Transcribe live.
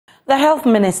The Health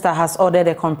Minister has ordered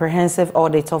a comprehensive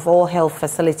audit of all health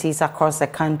facilities across the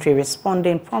country,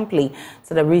 responding promptly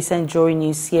to the recent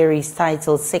JoyNews series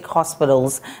titled Sick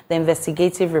Hospitals. The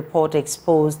investigative report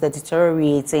exposed the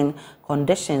deteriorating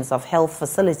conditions of health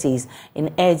facilities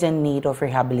in urgent need of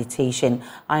rehabilitation.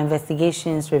 Our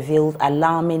investigations revealed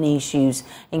alarming issues,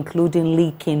 including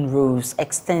leaking roofs,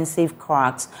 extensive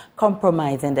cracks,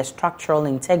 compromising the structural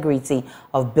integrity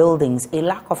of buildings, a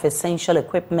lack of essential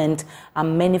equipment,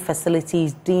 and many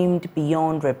facilities deemed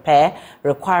beyond repair,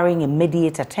 requiring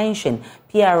immediate attention.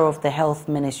 PRO of the Health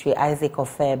Ministry, Isaac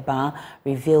Ofeba,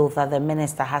 revealed that the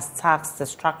minister has tasked the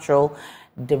Structural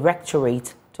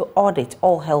Directorate to audit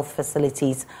all health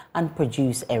facilities and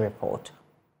produce a report.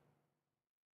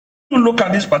 You look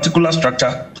at this particular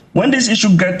structure, when this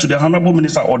issue gets to the Honorable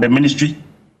Minister or the Ministry,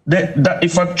 the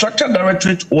Infrastructure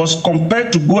Directorate was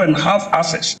compelled to go and have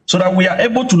access so that we are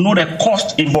able to know the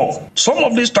cost involved. Some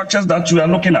of these structures that you are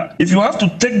looking at, if you have to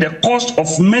take the cost of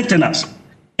maintenance,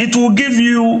 it will give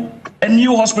you a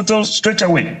new hospital straight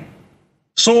away.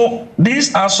 So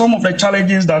these are some of the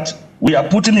challenges that we are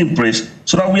putting in place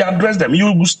so that we address them.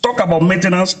 You talk about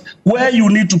maintenance where you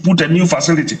need to put a new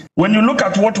facility. When you look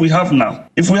at what we have now,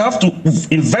 if we have to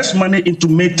invest money into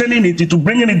maintaining it, into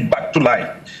bringing it back to life,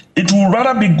 it will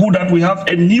rather be good that we have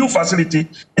a new facility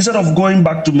instead of going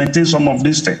back to maintain some of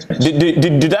these things.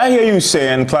 Did I hear you say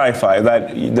and clarify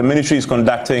that the ministry is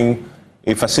conducting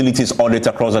a facilities audit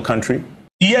across the country?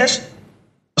 Yes.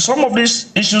 Some of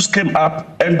these issues came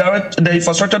up, and the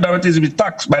Infrastructure Director is being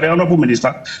tasked by the Honorable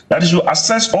Minister that is to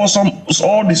assess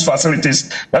all these facilities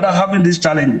that are having these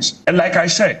challenges. And like I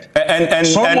said,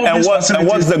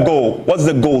 what's the goal? What's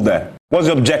the goal there? What's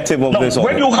the objective of this?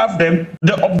 When you have them,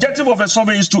 the objective of a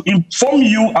survey is to inform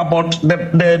you about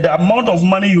the amount of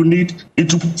money you need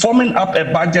into forming up a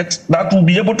budget that will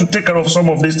be able to take care of some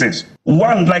of these things.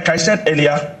 One, like I said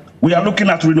earlier, we are looking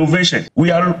at renovation.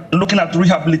 We are looking at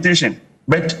rehabilitation.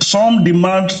 But some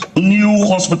demand new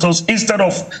hospitals instead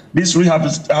of this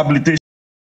rehabilitation.